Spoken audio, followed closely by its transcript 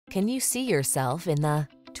Can you see yourself in the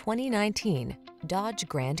 2019 Dodge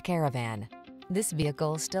Grand Caravan? This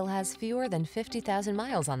vehicle still has fewer than 50,000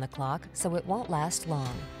 miles on the clock, so it won't last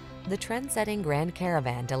long. The trend-setting Grand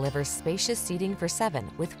Caravan delivers spacious seating for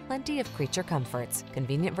 7 with plenty of creature comforts,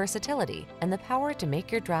 convenient versatility, and the power to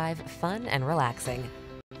make your drive fun and relaxing.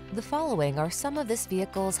 The following are some of this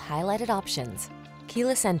vehicle's highlighted options: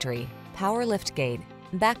 keyless entry, power liftgate,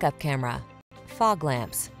 backup camera, fog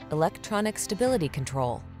lamps, electronic stability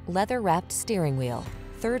control, leather-wrapped steering wheel,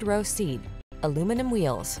 third-row seat, aluminum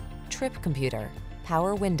wheels, trip computer,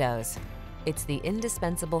 power windows. It's the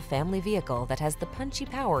indispensable family vehicle that has the punchy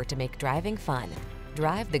power to make driving fun.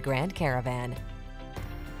 Drive the Grand Caravan.